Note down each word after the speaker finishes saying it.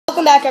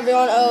Welcome back,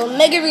 everyone.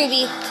 Omega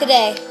Ruby.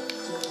 Today,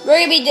 we're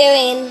going to be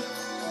doing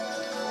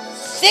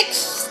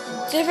 6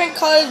 different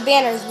colored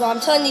banners. Well, I'm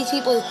telling these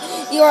people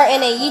you are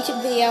in a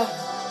YouTube video.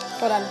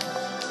 Hold on.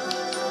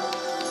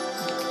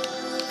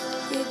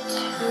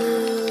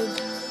 YouTube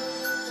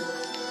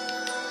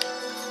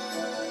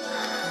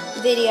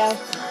video.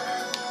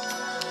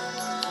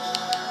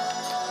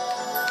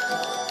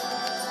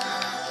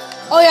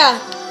 Oh yeah.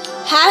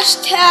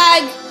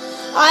 Hashtag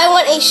I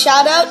want a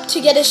shout out to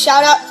get a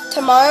shout out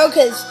tomorrow,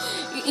 because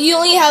you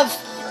only have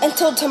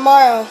until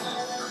tomorrow.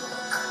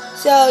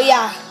 So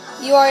yeah,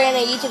 you are in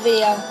a YouTube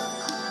video.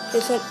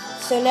 Okay,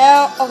 so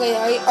now, okay,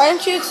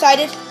 aren't you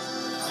excited?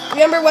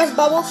 Remember West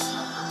Bubbles?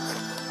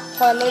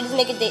 Hold on, let me just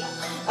make it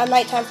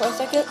nighttime for a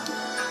second.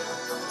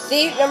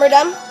 See, remember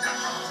them?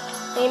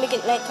 Let me make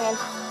it nighttime.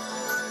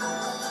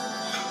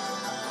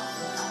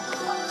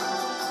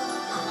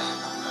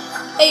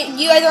 Hey,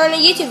 you guys are in a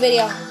YouTube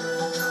video.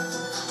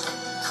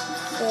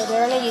 So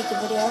they're in a YouTube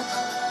video.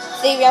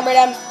 See, remember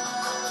them?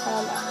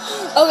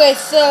 Okay,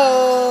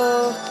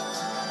 so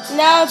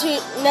now to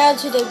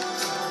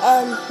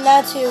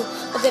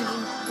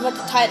what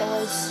the title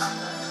is.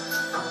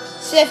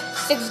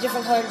 6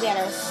 different colored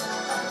banners.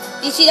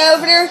 Do you see that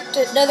over there?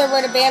 Those are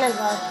where the banners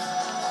are.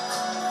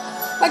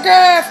 My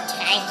gift.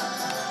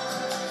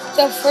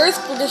 So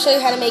first, we'll just show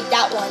you how to make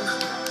that one.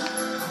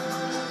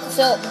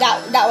 So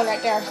that one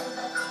right there.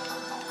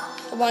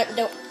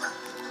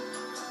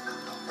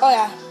 Oh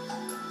yeah.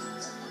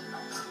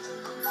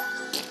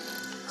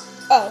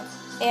 Oh,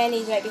 and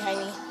he's right behind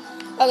me.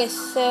 Okay,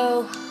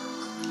 so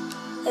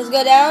let's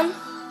go down.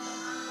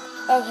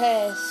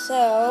 Okay,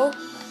 so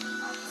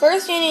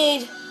first you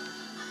need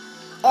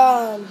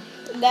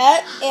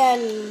that,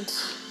 and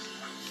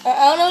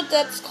I don't know what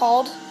that's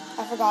called.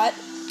 I forgot.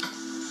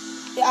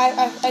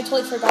 Yeah, I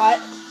totally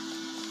forgot.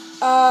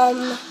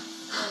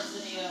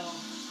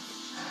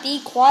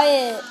 Be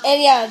quiet.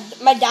 And yeah,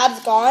 my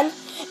dad's gone.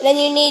 And then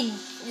you need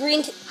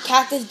green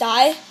cactus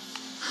dye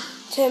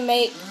to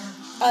make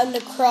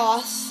the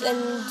cross.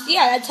 And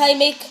yeah, that's how you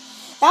make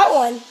that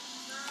one.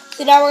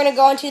 So now we're going to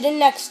go on to the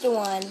next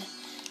one.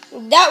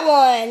 That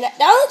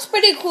looks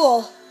pretty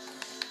cool.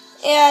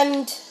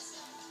 And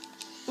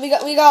we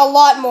got a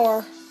lot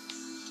more.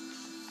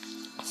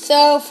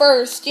 So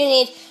first you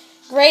need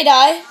gray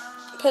dye.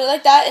 Put it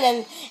like that. And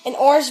then an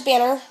orange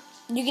banner.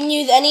 You can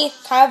use any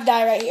kind of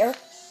dye right here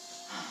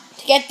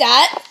to get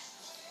that.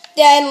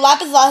 Then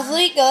lapis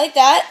lazuli, go like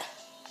that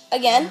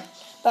again,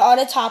 but on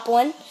the top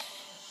one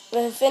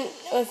with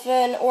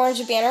an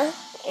orange banner.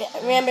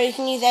 Remember, you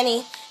can use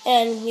any,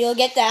 and you'll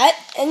get that.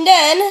 And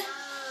then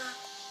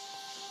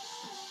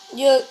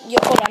you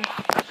hold on.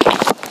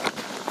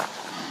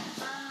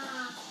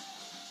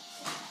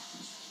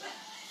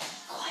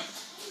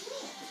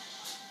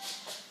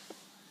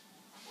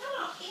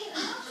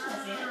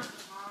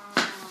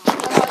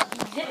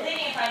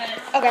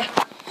 Okay.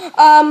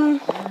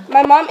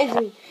 My mom is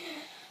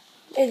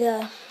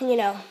you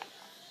know.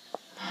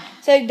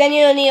 So then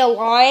you'll need a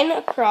line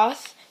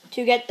across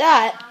to get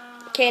that.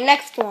 Okay,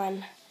 next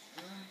one.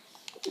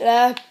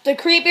 The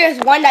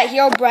creepiest one that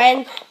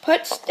Herobrine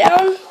puts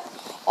down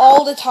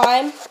all the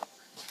time.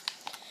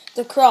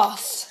 The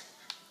cross.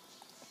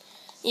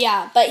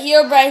 Yeah, but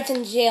Herobrine's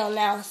in jail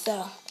now,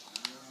 so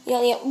you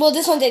don't need, well,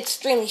 this one's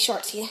extremely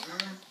short, see?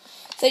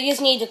 So you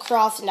just need the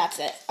cross, and that's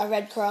it. A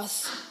red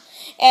cross.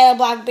 And a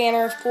black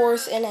banner, of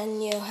course, and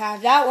then you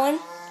have that one.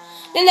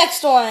 The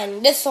next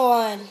one, this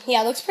one,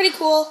 yeah, looks pretty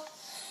cool.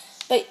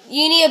 But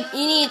you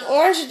need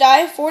orange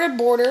dye for the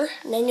border,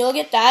 and then you'll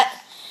get that.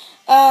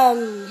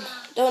 Don't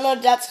know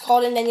what that's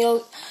called, and then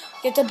you'll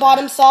get the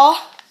bottom saw,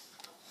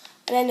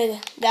 and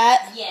then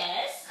that.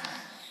 Yes.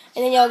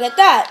 And then you'll get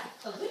that.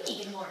 Oh, we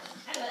need more.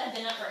 I've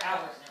been up for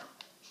hours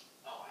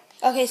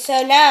now. Okay,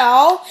 so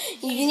now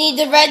you need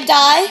the red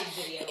dye.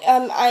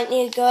 I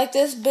need to go like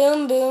this,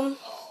 boom, boom.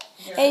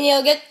 And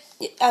you'll get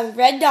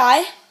red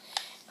dye,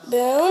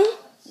 boom,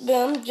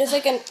 boom, just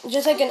like an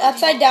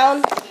upside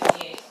down,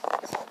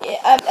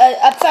 an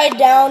upside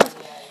down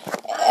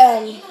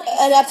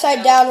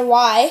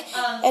Y,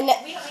 and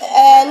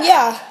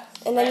yeah,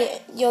 and then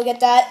you'll get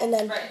that, and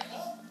then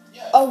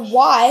a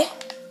Y,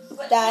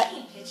 that.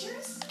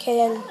 Okay,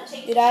 then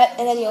do that,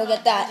 and then you'll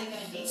get that.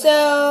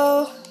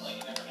 So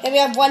then we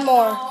have one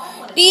more,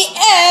 the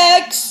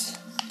X.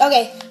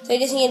 Okay, so you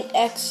just need an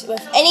X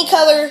with any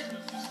color.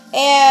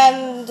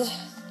 And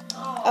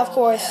of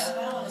course,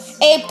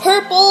 a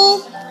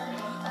purple.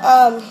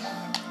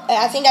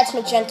 I think that's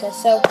magenta.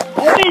 So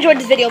I hope you enjoyed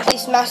this video.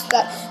 Please smash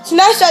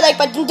that like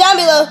button down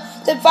below.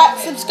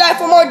 Subscribe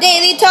for more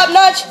daily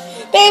top-notch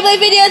Beyblade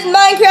videos,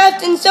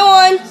 Minecraft, and so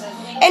on.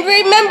 And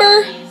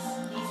remember,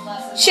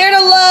 share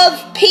the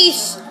love,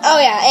 peace. Oh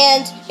yeah,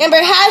 and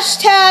remember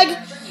hashtag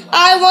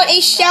I want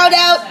a shout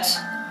out.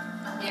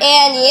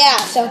 And yeah,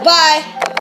 so bye.